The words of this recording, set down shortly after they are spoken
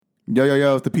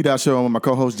Yo, it's the P. Dot Show. I'm with my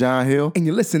co-host, John Hill. And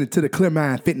you're listening to the Clear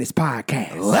Mind Fitness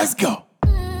Podcast. Let's go.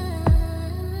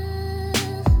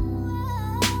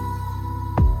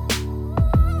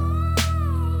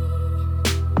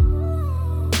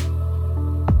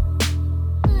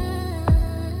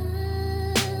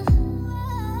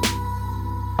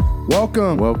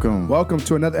 Welcome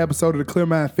to another episode of the Clear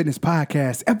Mind Fitness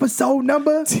Podcast. Episode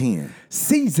number 10.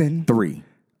 Season 3.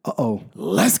 Uh-oh.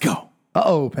 Let's go.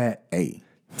 Pat. Hey.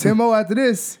 Timo, after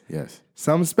this, Yes.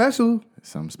 something special.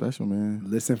 Something special, man.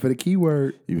 Listen for the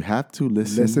keyword. You have to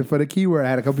listen. Listen for the keyword. I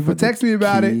had a couple people text me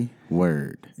about it.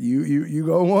 Word. You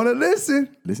gonna want to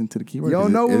listen. Listen to the keyword. You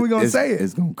don't know when we're going to say it.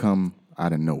 It's going to come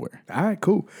out of nowhere. All right,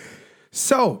 cool.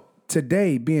 So,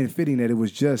 today, being fitting that it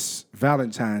was just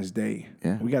Valentine's Day,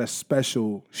 Yeah. we got a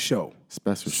special show.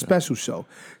 Special show.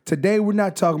 Today, we're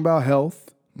not talking about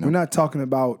health. Nope. We're not talking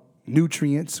about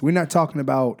nutrients. We're not talking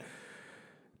about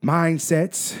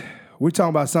mindsets. We're talking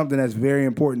about something that's very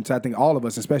important to, I think, all of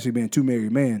us, especially being two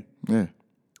married men. Yeah.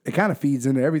 It kind of feeds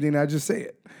into everything I just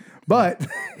said, but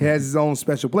it has its own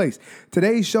special place.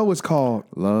 Today's show is called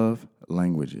Love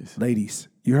Languages. Ladies.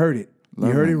 You heard it.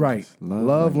 You heard it right.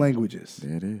 Love languages.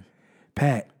 There it is.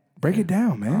 Pat, break it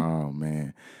down, man. Oh,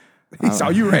 man. He saw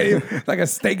you ready, like a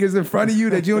steak is in front of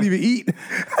you that you don't even eat.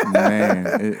 Man,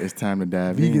 it's time to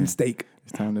dive in. Vegan steak.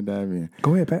 It's time to dive in.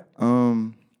 Go ahead, Pat.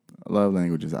 Love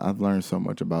languages. I've learned so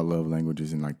much about love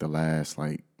languages in like the last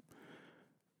like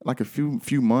a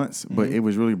few months, but it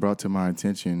was really brought to my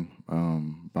attention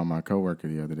by my coworker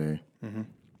the other day,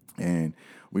 and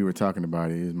we were talking about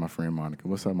it. It's my friend Monica.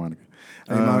 What's up, Monica?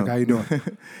 Hey, Monica, how you doing?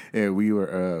 Yeah, we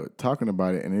were talking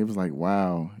about it, and it was like,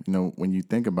 wow, when you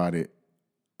think about it,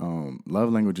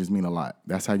 love languages mean a lot.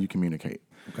 That's how you communicate.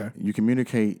 Okay. You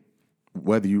communicate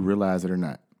whether you realize it or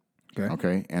not.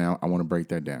 Okay. And I want to break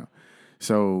that down.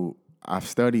 So I've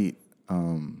studied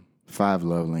 5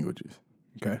 love languages.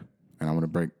 Okay. And I want to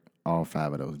break all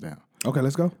 5 of those down. Okay,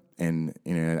 let's go. And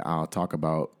I'll talk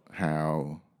about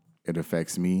how it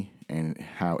affects me and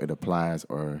how it applies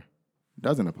or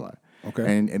doesn't apply.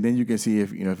 Okay. And then you can see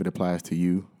if it applies to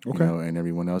you. Okay. And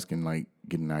everyone else can like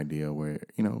get an idea where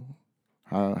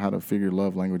how to figure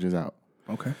love languages out.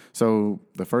 Okay. So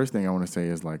the first thing I want to say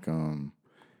is like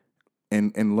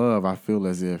in love, I feel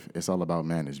as if it's all about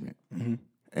management. Mm-hmm.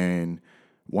 And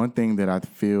one thing that I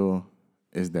feel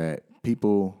is that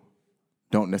people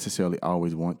don't necessarily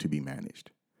always want to be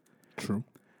managed. True.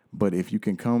 But if you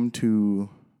can come to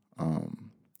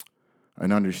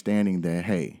an understanding that,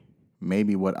 hey,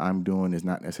 maybe what I'm doing is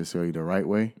not necessarily the right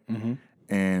way,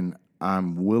 and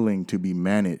I'm willing to be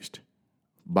managed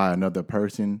by another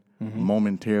person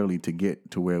momentarily to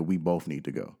get to where we both need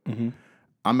to go.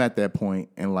 I'm at that point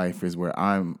in life is where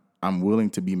I'm willing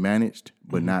to be managed,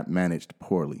 but not managed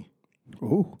poorly.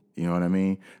 Ooh. You know what I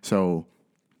mean? So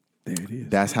there it is.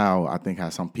 That's how I think how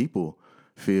some people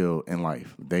feel in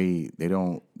life. They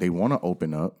want to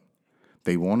open up.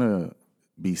 They want to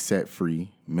be set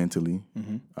free mentally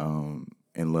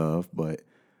in love, but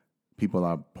people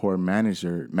are poor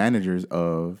managers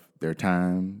of their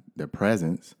time, their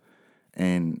presence,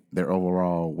 and their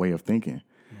overall way of thinking.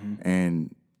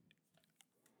 And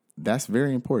that's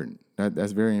very important.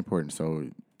 That's very important. So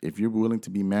if you're willing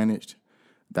to be managed,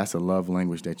 that's a love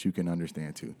language that you can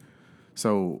understand too.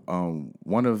 So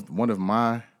one of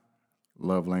my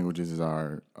love languages is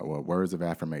our words of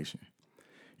affirmation.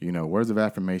 Words of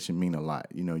affirmation mean a lot.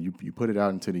 You put it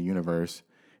out into the universe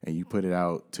and you put it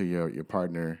out to your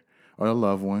partner or a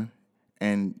loved one,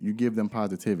 and you give them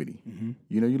positivity.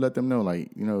 You let them know,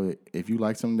 like, if you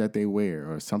like something that they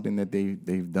wear or something that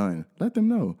they've done, let them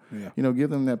know. Yeah. Give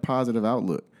them that positive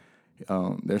outlook.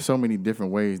 There's so many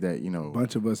different ways that, A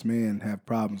bunch of us men have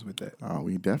problems with that. Oh,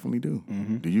 we definitely do.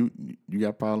 Do you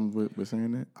got problems with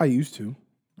saying that? I used to.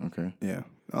 Okay. Yeah.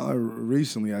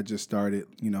 Recently, I just started,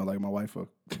 like my wife will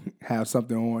have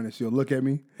something on and she'll look at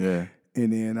me. Yeah.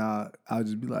 And then I'll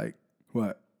just be like,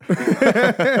 what?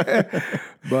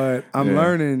 But I'm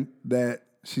learning that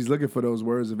she's looking for those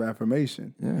words of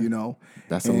affirmation,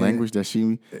 That's a language that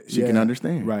she can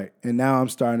understand. Right. And now I'm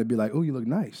starting to be like, oh, you look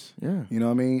nice. Yeah. You know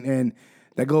what I mean? And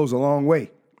that goes a long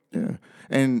way. Yeah.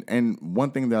 And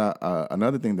one thing that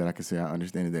another thing that I can say I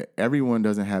understand is that everyone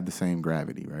doesn't have the same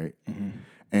gravity, right?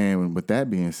 And with that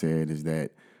being said is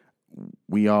that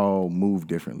we all move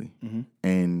differently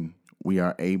and we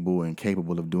are able and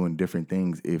capable of doing different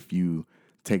things if you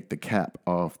take the cap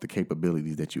off the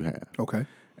capabilities that you have. Okay.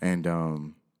 And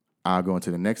I'll go into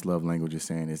the next love language is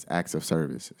saying it's acts of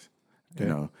services. You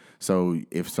know, so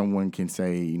if someone can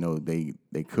say, you know, they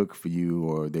cook for you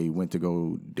or they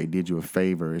did you a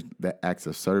favor, that acts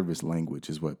of service language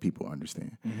is what people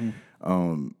understand.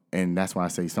 And that's why I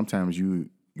say sometimes you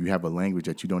have a language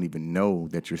that you don't even know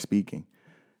that you're speaking.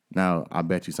 Now, I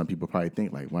bet you some people probably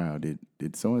think like, wow, did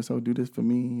so-and-so do this for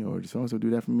me or did so-and-so do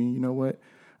that for me? You know what?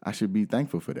 I should be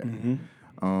thankful for that.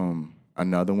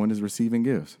 Another one is receiving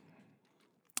gifts.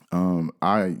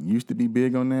 I used to be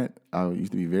big on that. I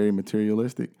used to be very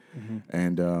materialistic.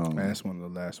 And that's one of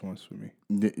the last ones for me.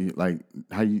 Like,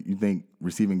 how you think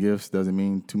receiving gifts doesn't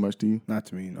mean too much to you? Not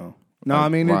to me, no. No, I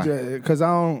mean, because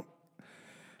I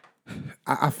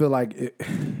feel like it,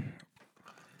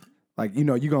 like, you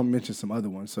know, you're going to mention some other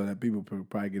ones so that people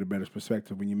probably get a better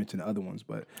perspective when you mention the other ones.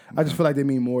 But I just feel like they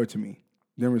mean more to me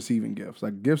than receiving gifts.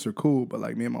 Like, gifts are cool, but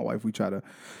like me and my wife, we try to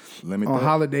limit on that.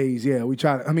 Holidays. Yeah, we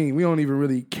try to. I mean, we don't even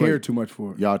really care too much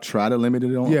for it. Y'all try to limit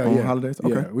it on holidays?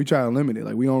 Okay. Yeah, we try to limit it.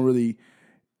 Like, we don't really.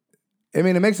 I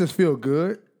mean, it makes us feel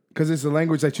good because it's a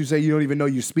language that you say you don't even know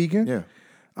you're speaking. Yeah.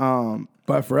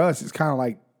 But for us, it's kind of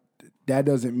like that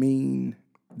doesn't mean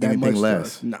that anything much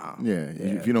less. Nah. Yeah.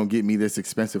 If you don't get me this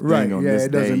expensive thing on this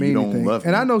it doesn't day, mean you don't anything. love me.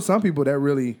 And I know some people that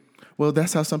really. Well,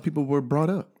 that's how some people were brought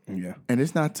up. Yeah. And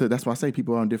it's not that's why I say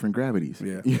people are on different gravities.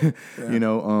 Yeah. You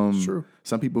know, true.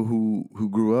 Some people who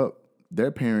grew up,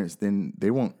 their parents, then they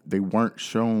weren't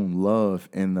shown love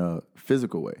in a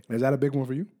physical way. Is that a big one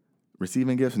for you?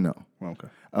 Receiving gifts? No. Okay.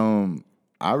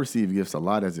 I received gifts a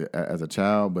lot as a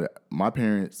child, but my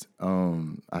parents,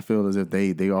 I feel as if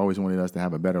they always wanted us to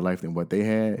have a better life than what they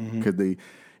had because they,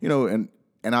 you know,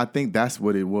 and I think that's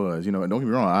what it was, you know. And don't get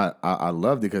me wrong, I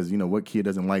loved it because, you know, what kid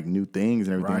doesn't like new things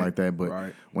and everything like that.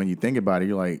 But when you think about it,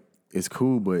 you're like, it's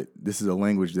cool, but this is a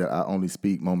language that I only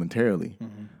speak momentarily.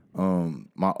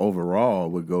 My overall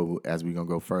would go, as we're gonna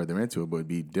go further into it, but it'd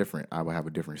be different. I would have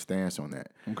a different stance on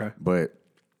that. Okay. But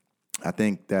I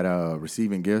think that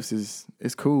receiving gifts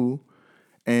is cool,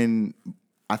 and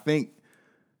I think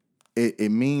it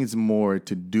means more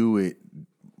to do it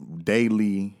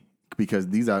daily because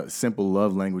these are simple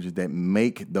love languages that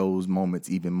make those moments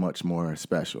even much more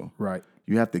special. Right.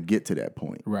 You have to get to that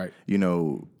point. Right. You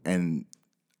know, and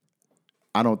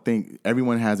I don't think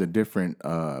everyone has a different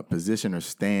position or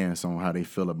stance on how they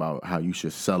feel about how you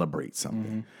should celebrate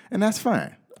something, and that's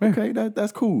fine. Okay,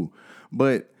 that's cool,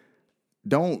 but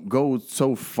don't go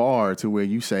so far to where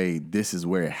you say this is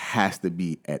where it has to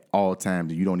be at all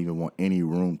times and you don't even want any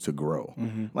room to grow.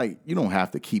 Like, you don't have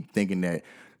to keep thinking that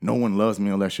no one loves me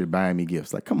unless you're buying me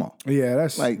gifts. Like, come on. Yeah,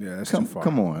 that's come, too far.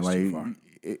 Come on. That's like,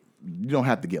 you don't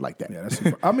have to get like that. Yeah, that's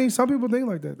too far. I mean, some people think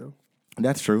like that, though.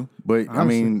 That's true. But, honestly, I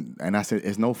mean, and I said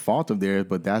it's no fault of theirs,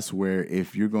 but that's where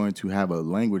if you're going to have a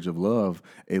language of love,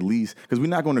 at least, because we're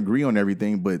not going to agree on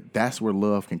everything, but that's where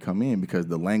love can come in because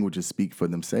the languages speak for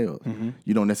themselves.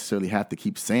 You don't necessarily have to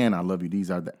keep saying, I love you, these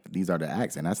are the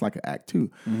acts, and that's like an act too.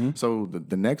 So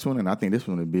the next one, and I think this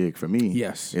one is big for me,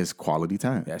 is quality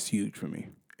time. That's huge for me.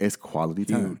 It's quality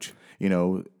time. Huge. You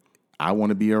know, I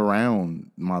want to be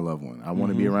around my loved one. I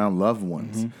want to be around loved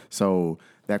ones. So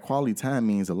that quality time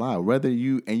means a lot. Whether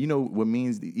you, and you know what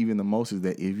means even the most is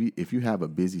that if you have a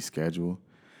busy schedule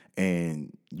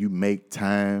and you make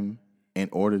time in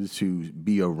order to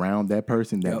be around that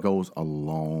person, that goes a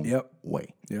long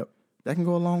way. Yep. That can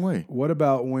go a long way. What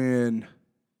about when,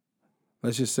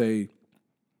 let's just say,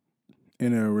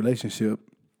 in a relationship,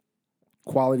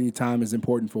 quality time is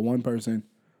important for one person,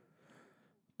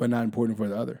 but not important for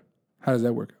the other? How does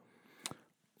that work?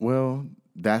 Well,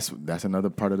 that's another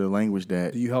part of the language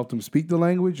that... Do you help them speak the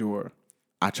language, or...?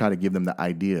 I try to give them the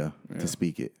idea to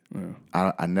speak it. Yeah.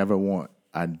 I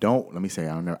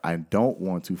don't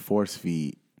want to force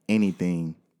feed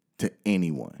anything to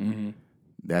anyone.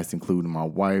 That's including my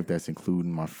wife, that's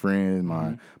including my friends,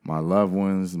 my loved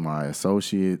ones, my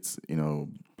associates, you know,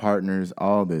 partners,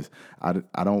 all this. I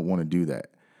don't want to do that.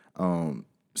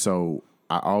 So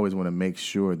I always want to make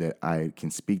sure that I can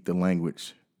speak the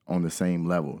language on the same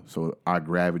level, so our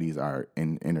gravities are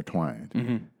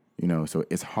intertwined. You know, so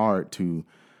it's hard to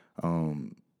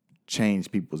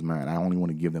change people's mind. I only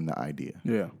want to give them the idea.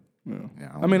 Yeah.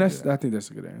 I mean, I think that's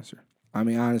a good answer. I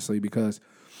mean, honestly, because,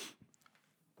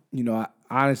 you know,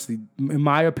 in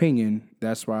my opinion,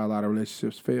 that's why a lot of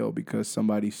relationships fail, because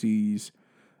somebody sees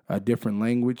a different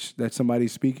language that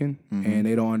somebody's speaking and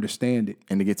they don't understand it.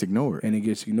 And it gets ignored. And they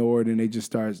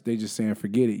just saying,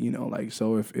 forget it, you know, like,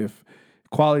 so if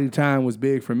quality time was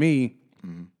big for me,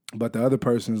 but the other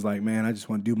person's like, man, I just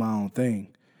want to do my own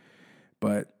thing.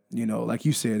 But, you know, like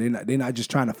you said, they're not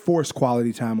just trying to force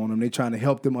quality time on them. They're trying to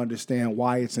help them understand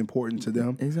why it's important to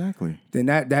them. Exactly. Then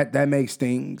that makes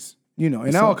things,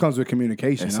 and that all comes with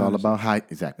communication. It's all about how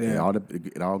exactly. Yeah.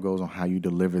 It all goes on how you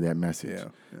deliver that message.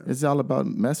 Yeah. It's all about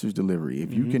message delivery.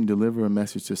 If you can deliver a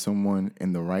message to someone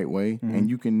in the right way, and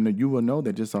you will know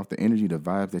that just off the energy, the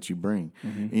vibes that you bring,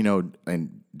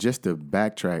 and just to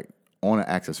backtrack on an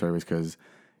acts of service, because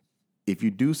if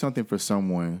you do something for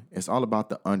someone, it's all about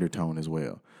the undertone as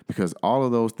well, because all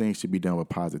of those things should be done with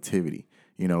positivity,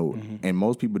 and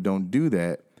most people don't do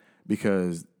that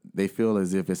because they feel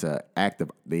as if it's an act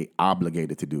of they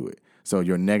obligated to do it. So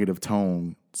your negative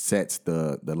tone sets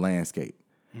the landscape.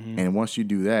 And once you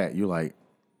do that, you're like,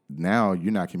 now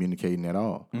you're not communicating at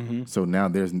all. So now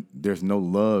there's no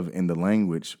love in the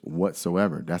language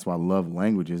whatsoever. That's why love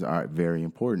languages are very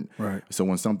important. Right. So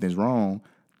when something's wrong,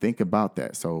 think about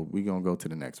that. So we're going to go to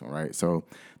the next one, right? So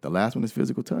the last one is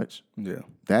physical touch. Yeah.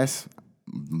 That's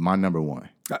my number one.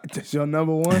 That's your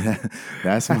number one?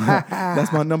 That's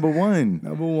my number one.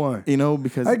 Number one.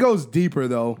 Because it goes deeper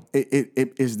though.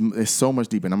 It's so much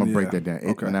deeper, and I'm gonna break that down.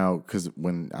 Okay. Now, because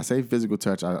when I say physical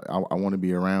touch, I want to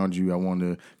be around you. I want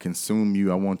to consume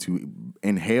you. I want to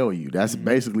inhale you. That's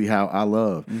basically how I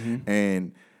love,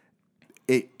 and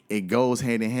it goes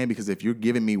hand in hand, because if you're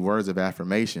giving me words of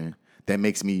affirmation,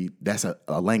 that's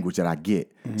a language that I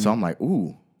get. So I'm like,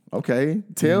 ooh. Okay,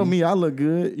 tell me I look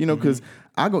good, because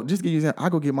I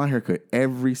go get my haircut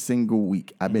every single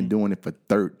week. I've been doing it for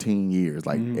 13 years,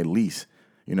 like at least,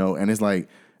 and it's like,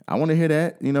 I want to hear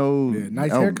that,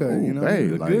 nice haircut, hey,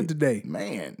 you look good today.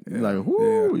 Man, like, whoo,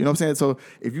 you know what I'm saying? So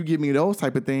if you give me those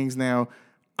type of things now,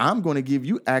 I'm going to give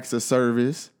you acts of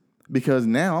service, because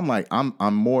now I'm like, I'm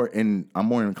more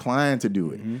inclined to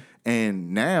do it.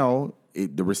 And now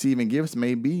the receiving gifts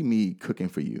may be me cooking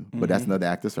for you, but that's another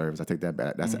act of service. I take that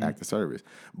back. That's an act of service.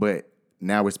 But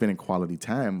now we're spending quality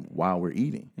time while we're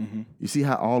eating. You see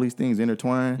how all these things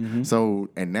intertwine? So,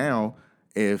 and now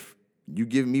if you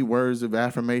give me words of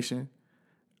affirmation,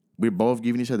 we're both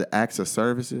giving each other acts of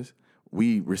services.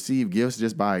 We receive gifts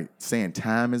just by saying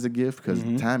time is a gift, because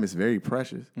time is very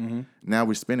precious. Now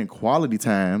we're spending quality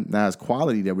time. Now it's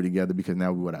quality that we're together, because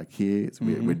now we're with our kids.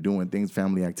 We're doing things,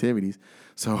 family activities.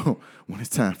 So when it's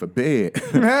time for bed,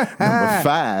 number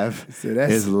 5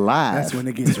 is live. That's when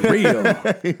it gets real.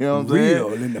 You know what I'm real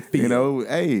saying? In the field.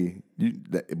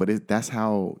 That's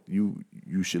how you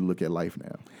should look at life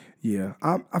now. Yeah.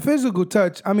 A physical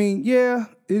touch,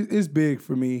 it's big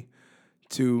for me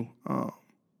too.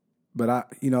 But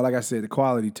like I said, the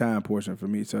quality time portion for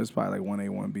me, so it's probably like 1A,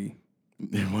 1B.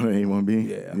 1A,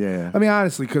 1B? Yeah. I mean,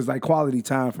 honestly, because like quality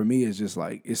time for me is just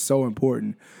like, it's so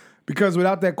important. Because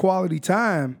without that quality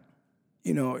time,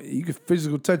 you can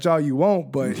physical touch all you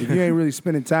want, but if you ain't really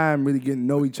spending time really getting to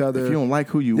know each other. If you don't like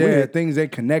who you with. Things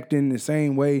ain't connecting the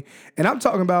same way. And I'm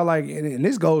talking about like, and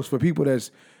this goes for people that's,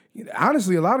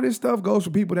 honestly, a lot of this stuff goes for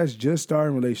people that's just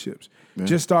starting relationships,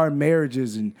 just starting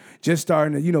marriages, and just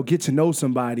starting to, get to know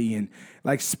somebody, and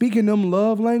like speaking them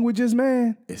love languages,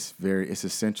 man. It's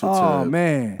essential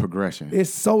to progression.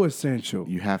 It's so essential.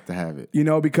 You have to have it.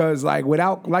 Because like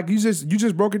without, like you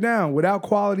just broke it down, without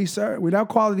quality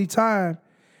time,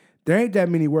 there ain't that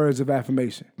many words of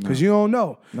affirmation, because you don't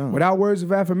know. No. Without words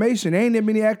of affirmation, there ain't that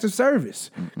many acts of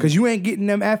service, because you ain't getting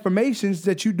them affirmations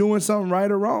that you doing something right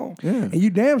or wrong. Yeah. And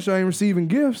you damn sure ain't receiving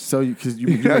gifts. So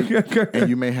and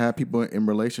you may have people in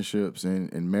relationships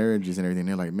and marriages and everything.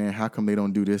 They're like, man, how come they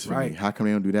don't do this for me? How come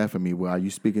they don't do that for me? Well, are you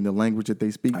speaking the language that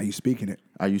they speak? Are you speaking it?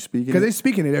 Because they're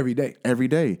speaking it every day. Every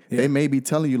day. Yeah. They may be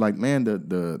telling you like, man,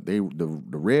 the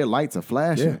red lights are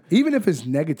flashing. Yeah. Even if it's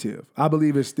negative, I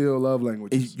believe it's still love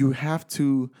languages. You have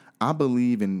to, I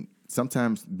believe in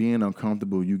sometimes being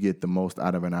uncomfortable, you get the most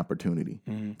out of an opportunity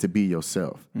to be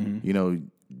yourself.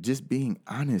 Just being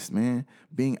honest, man.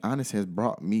 Being honest has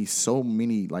brought me so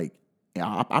many like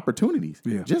opportunities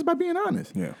just by being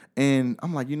honest. Yeah. And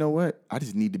I'm like, you know what? I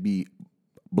just need to be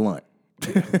blunt.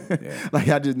 Like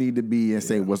I just need to be and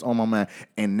say what's on my mind.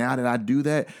 And now that I do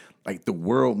that, like the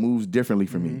world moves differently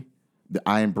for me.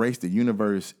 I embrace the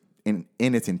universe in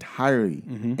its entirety.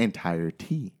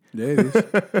 Yeah, it is.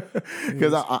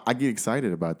 Because I get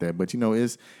excited about that. But,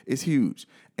 it's huge.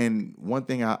 And one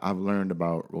thing I've learned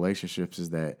about relationships is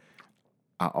that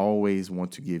I always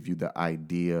want to give you the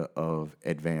idea of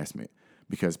advancement,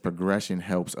 because progression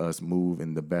helps us move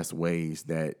in the best ways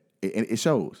that it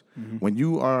shows. When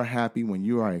you are happy, when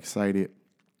you are excited,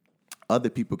 other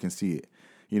people can see it.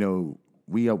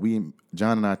 We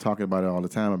John and I talking about it all the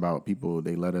time about people.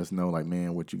 They let us know like,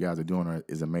 man, what you guys are doing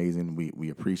is amazing. We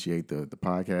appreciate the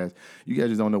podcast. You guys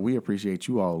just don't know. We appreciate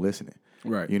you all listening.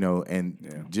 Right. You know,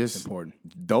 and just important.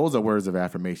 those are words of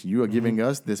affirmation. You are giving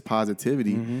us this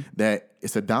positivity that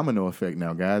it's a domino effect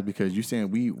now, guys, because you're saying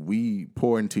we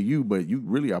pour into you, but you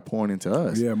really are pouring into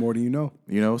us. Yeah, more than you know.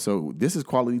 You know, so this is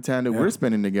quality time that we're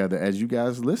spending together as you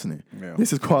guys listening. Yeah.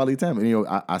 This is quality time. And, you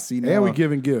know, I see now. And we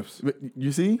giving gifts.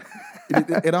 You see?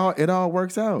 it all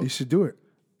works out. You should do it.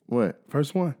 What?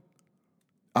 First one.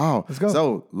 Oh, let's go.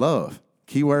 So love.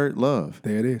 Keyword love.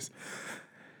 There it is.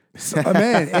 So,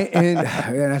 man, and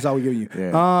that's all we give you.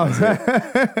 Yeah,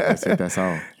 that's it. That's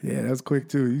all. Yeah, that's quick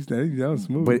too. That was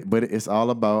smooth. But it's all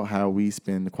about how we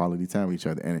spend the quality time with each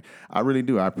other, and I really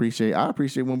do. I appreciate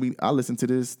when I listen to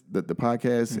the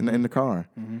podcast in the car.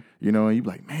 You know, and you be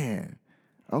like, man,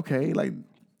 okay, like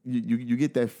you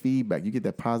get that feedback, you get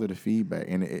that positive feedback,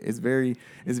 and it's very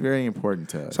important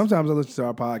to us. Sometimes I listen to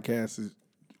our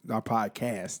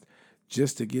podcast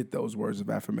just to get those words of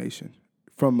affirmation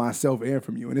from myself and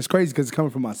from you. And it's crazy because it's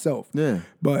coming from myself. Yeah.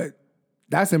 But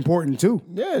that's important too.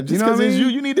 Yeah, just because it's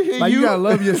you need to hear like you gotta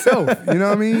love yourself. You know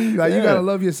what I mean? Like you gotta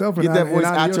love yourself and get that voice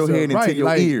out your head into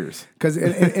your ears. Because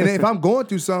and if I'm going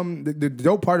through something, the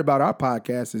dope part about our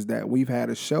podcast is that we've had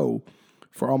a show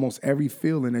for almost every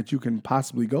feeling that you can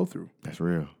possibly go through. That's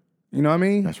real. You know what I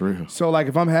mean? That's real. So like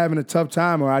if I'm having a tough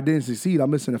time or I didn't succeed,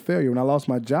 I'm listening to failure. When I lost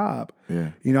my job,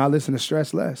 you know, I listen to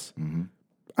stress less.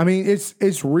 I mean,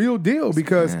 it's real deal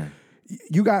because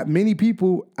you got many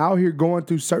people out here going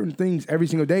through certain things every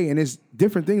single day, and it's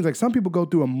different things. Like some people go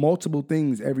through multiple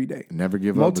things every day. Never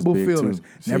give multiple up. Multiple feelings.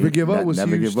 Too. Never give up was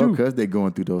never huge give up too. because they're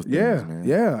going through those things. Man.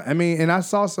 Yeah. I mean, and I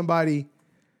saw somebody.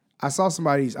 I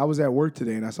was at work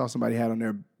today, and I saw somebody had on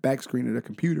their back screen of their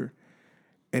computer,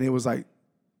 and it was like,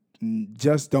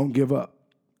 just don't give up.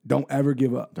 Don't ever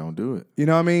give up. Don't do it. You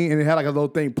know what I mean? And it had like a little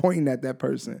thing pointing at that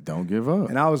person. Don't give up.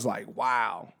 And I was like,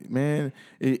 wow. Man,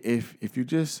 if you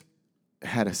just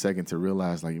had a second to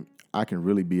realize, like, I can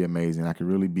really be amazing. I can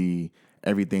really be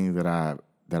everything that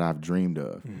I've dreamed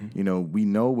of. You know, we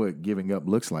know what giving up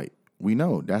looks like. We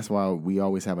know. That's why we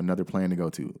always have another plan to go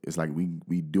to. It's like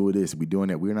we do this, we doing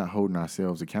that. We're not holding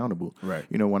ourselves accountable. Right.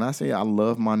 You know, when I say I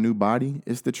love my new body,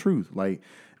 it's the truth. Like,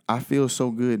 I feel so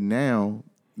good now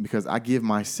because I give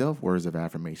myself words of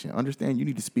affirmation. Understand, you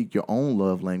need to speak your own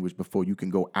love language before you can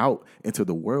go out into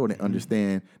the world and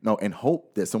understand, and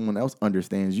hope that someone else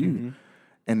understands you.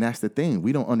 And that's the thing.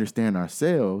 We don't understand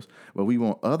ourselves, but we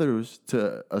want others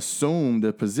to assume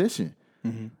the position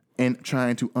and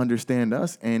trying to understand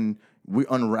us, and we're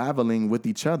unraveling with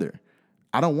each other.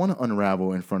 I don't want to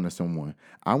unravel in front of someone.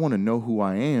 I want to know who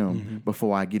I am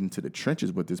before I get into the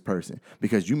trenches with this person,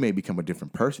 because you may become a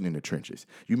different person in the trenches.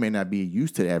 You may not be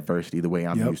used to adversity the way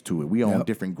I'm used to it. We on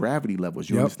different gravity levels.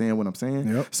 You understand what I'm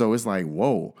saying? So it's like,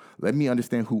 whoa, let me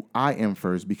understand who I am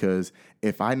first, because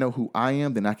if I know who I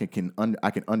am, then I can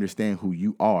understand who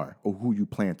you are or who you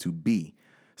plan to be.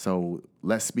 So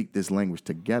let's speak this language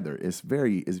together. It's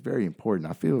very important.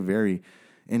 I feel very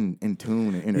in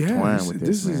tune and intertwined with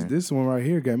this. This one right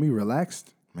here got me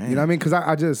relaxed. Man. You know what I mean?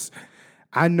 Because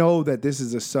I know that this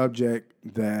is a subject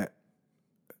that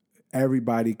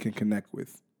everybody can connect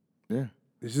with. Yeah.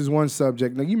 This is one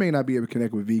subject. Now, you may not be able to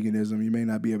connect with veganism. You may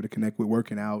not be able to connect with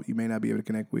working out. You may not be able to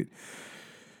connect with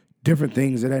different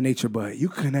things of that nature, but you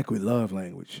can connect with love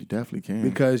language. You definitely can.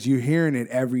 Because you're hearing it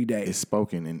every day. It's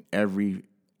spoken in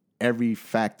every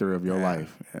factor of your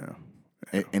life. Yeah.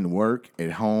 In work, at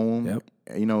home,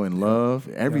 you know, in love,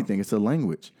 everything. It's a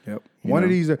language. One of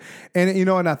these are, and you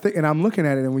know, and I'm looking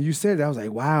at it, and when you said it, I was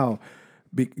like, wow,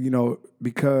 you know,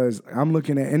 because I'm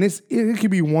looking at, and it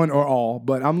could be one or all,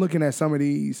 but I'm looking at some of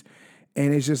these,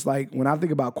 and it's just like, when I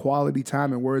think about quality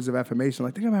time and words of affirmation,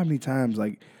 like, think about how many times,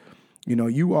 like, you know,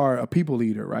 you are a people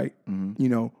leader, right? You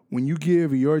know, when you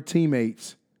give your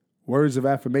teammates words of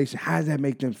affirmation, how does that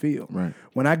make them feel? Right.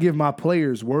 When I give my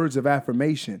players words of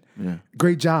affirmation,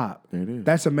 great job. There it is.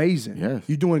 That's amazing. Yes.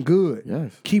 You're doing good.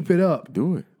 Yes. Keep it up.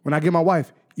 Do it. When I give my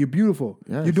wife, you're beautiful.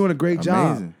 Yes. You're doing a great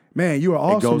Amazing. job. Man, you are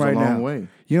awesome right now. It goes a long way.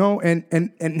 You know, and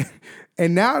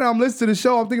now that I'm listening to the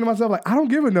show, I'm thinking to myself, like, I don't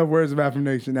give enough words of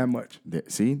affirmation that much.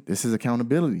 See, this is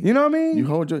accountability. You know what I mean?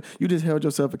 You just held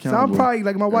yourself So accountable. I'm probably,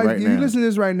 like my wife, right you now. listen to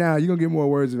this right now, you're going to get more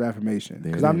words of affirmation.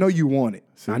 Because I know you want it.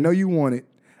 See? I know you want it.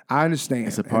 I understand.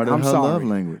 It's a part and of her love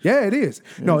language. Yeah, it is.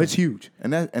 No, it's huge.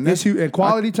 And It's huge. And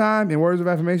quality time and words of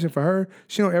affirmation for her,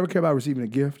 she don't ever care about receiving a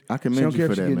gift. I she commend don't you care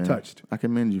for if she that, getting man. touched. I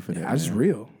commend you for that. Yeah, it's man.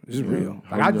 real. It's real.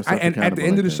 Hold Like yourself and at the accountable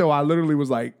end of the like show, I literally was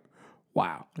like,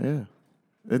 wow. Yeah.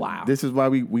 Wow. This is why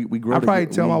we grow. I probably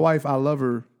tell my wife I love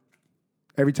her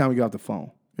every time we get off the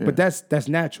phone. Yeah. But that's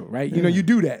natural, right? You know, you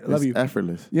do that. I love It's you.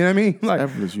 effortless. You know what I mean? Like,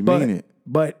 effortless. You mean it.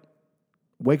 But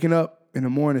waking up in the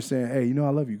morning saying, hey, I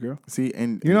love you, girl. See,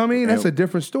 and You know what I mean? That's a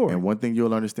different story. And one thing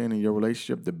you'll understand in your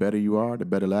relationship, the better you are, the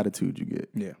better latitude you get.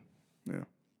 Yeah. Yeah.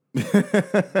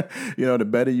 The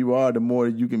better you are, the more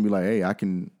you can be like, hey, I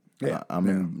can,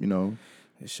 in.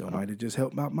 This show might have just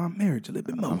helped out my marriage a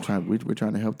little bit more. We're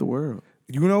trying to help the world.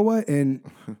 You know what? And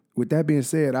with that being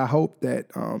said, I hope that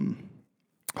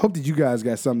you guys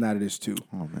got something out of this too.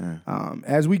 Oh man!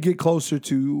 As we get closer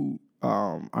to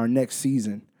our next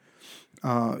season,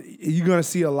 you're gonna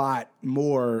see a lot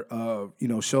more of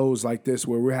shows like this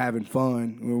where we're having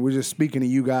fun, where we're just speaking to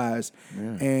you guys.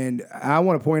 Yeah. And I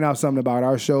want to point out something about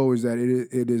our show is that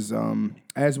it is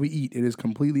as we eat, it is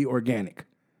completely organic.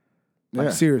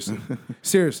 Like seriously.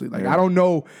 Like I don't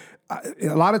know.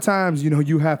 A lot of times,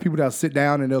 you have people that'll sit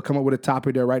down and they'll come up with a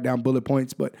topic. They'll write down bullet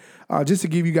points. But just to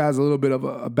give you guys a little bit of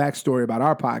a backstory about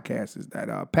our podcast is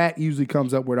that Pat usually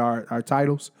comes up with our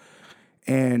titles.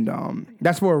 And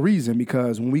that's for a reason,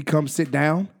 because when we come sit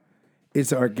down,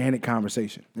 it's an organic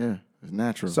conversation. Yeah, it's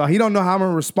natural. So he don't know how I'm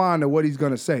going to respond to what he's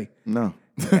going to say. No.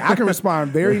 I can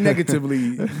respond very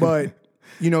negatively, but...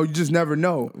 you just never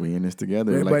know. We in this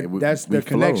together. But that's the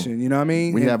connection, you know what I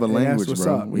mean? We have a language,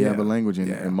 bro. We have a language,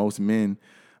 and most men,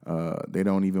 they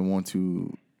don't even want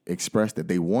to express that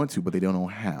they want to, but they don't know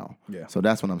how. Yeah. So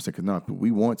that's what I'm saying. No, we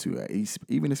want to.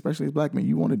 Even especially as black men,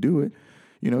 you want to do it.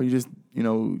 You just, you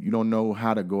don't know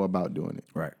how to go about doing it.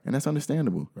 Right. And that's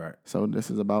understandable. Right. So this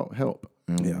is about help.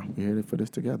 And we're here for this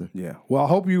together. Yeah. Well, I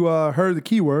hope you heard the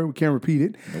keyword. We can't repeat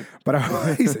it. Nope.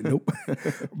 But he said nope.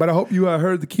 But I hope you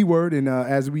heard the keyword. And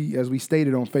as we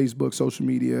stated on Facebook, social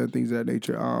media, things of that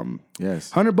nature.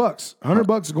 Yes. $100.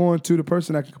 $100 going to the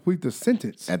person that can complete the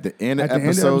sentence. At the end of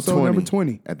episode 20. Number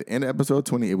 20. At the end of episode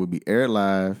 20, it will be aired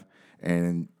live.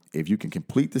 And if you can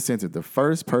complete the sentence, the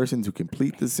first person to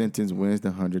complete the sentence wins the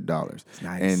 $100.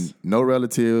 Nice. And no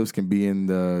relatives can be in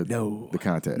the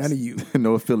contest. None of you.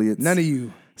 No affiliates. None of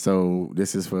you. So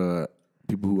this is for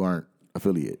people who aren't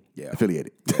affiliated.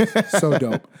 So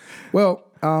dope. Well,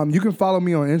 you can follow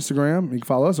me on Instagram. You can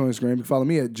follow us on Instagram. You can follow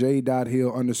me at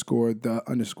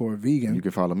j.hill_the_vegan. You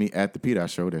can follow me at the PDOT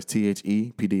Show. That's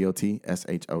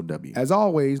THEPDOTSHOW. As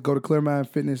always, go to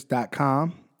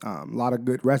clearmindfitness.com. A lot of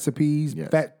good recipes. Yes.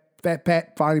 Fat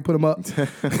Pat finally put them up.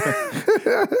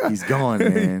 He's gone,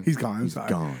 man. He's gone. He's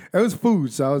gone. It was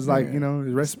food, so I was like,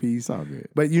 his recipes. It's all good.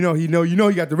 But he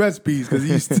got the recipes because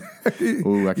he's.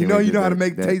 Ooh, you know how to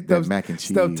make that mac and cheese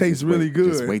stuff taste really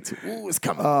good. Just wait till it's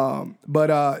coming.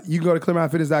 But you can go to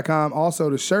clearmindfitness.com.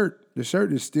 Also, the shirt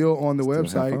is still on the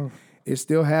website. It's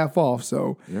still half off.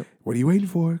 So what are you waiting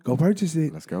for? Go purchase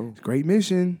it. Let's go. It's a great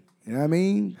mission. You know what I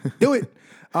mean? Do it.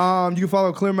 You can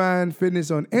follow Clearmind Fitness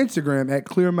on Instagram at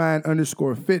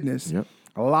clearmind_fitness. Yep.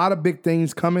 A lot of big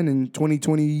things coming in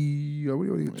 2020.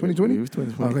 2020? It was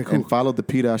 2020. Okay, cool. And follow the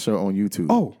PDOT Show on YouTube.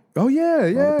 Oh yeah.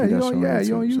 You're on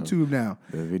YouTube, YouTube now.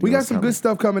 We got some good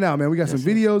stuff coming out, man. We got some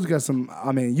videos. We got some,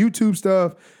 YouTube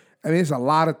stuff. It's a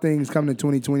lot of things coming in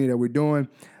 2020 that we're doing.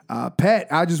 Pat,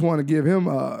 I just want to give him,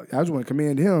 I just want to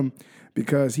commend him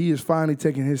because he is finally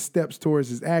taking his steps towards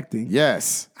his acting.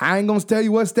 Yes. I ain't going to tell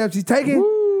you what steps he's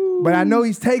taking. But I know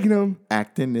he's taking them.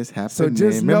 Acting is happening. So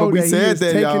just know that he is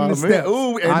taking the steps.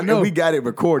 Ooh, and we got it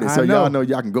recorded. So y'all know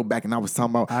y'all can go back and I was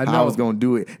talking about how I was going to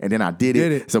do it. And then I did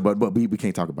it. So, but we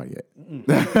can't talk about it yet.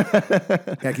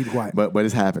 Gotta keep it quiet. But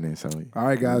it's happening. So all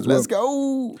right, guys. Let's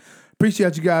go.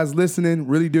 Appreciate you guys listening.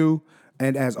 Really do.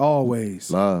 And as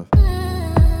always, love.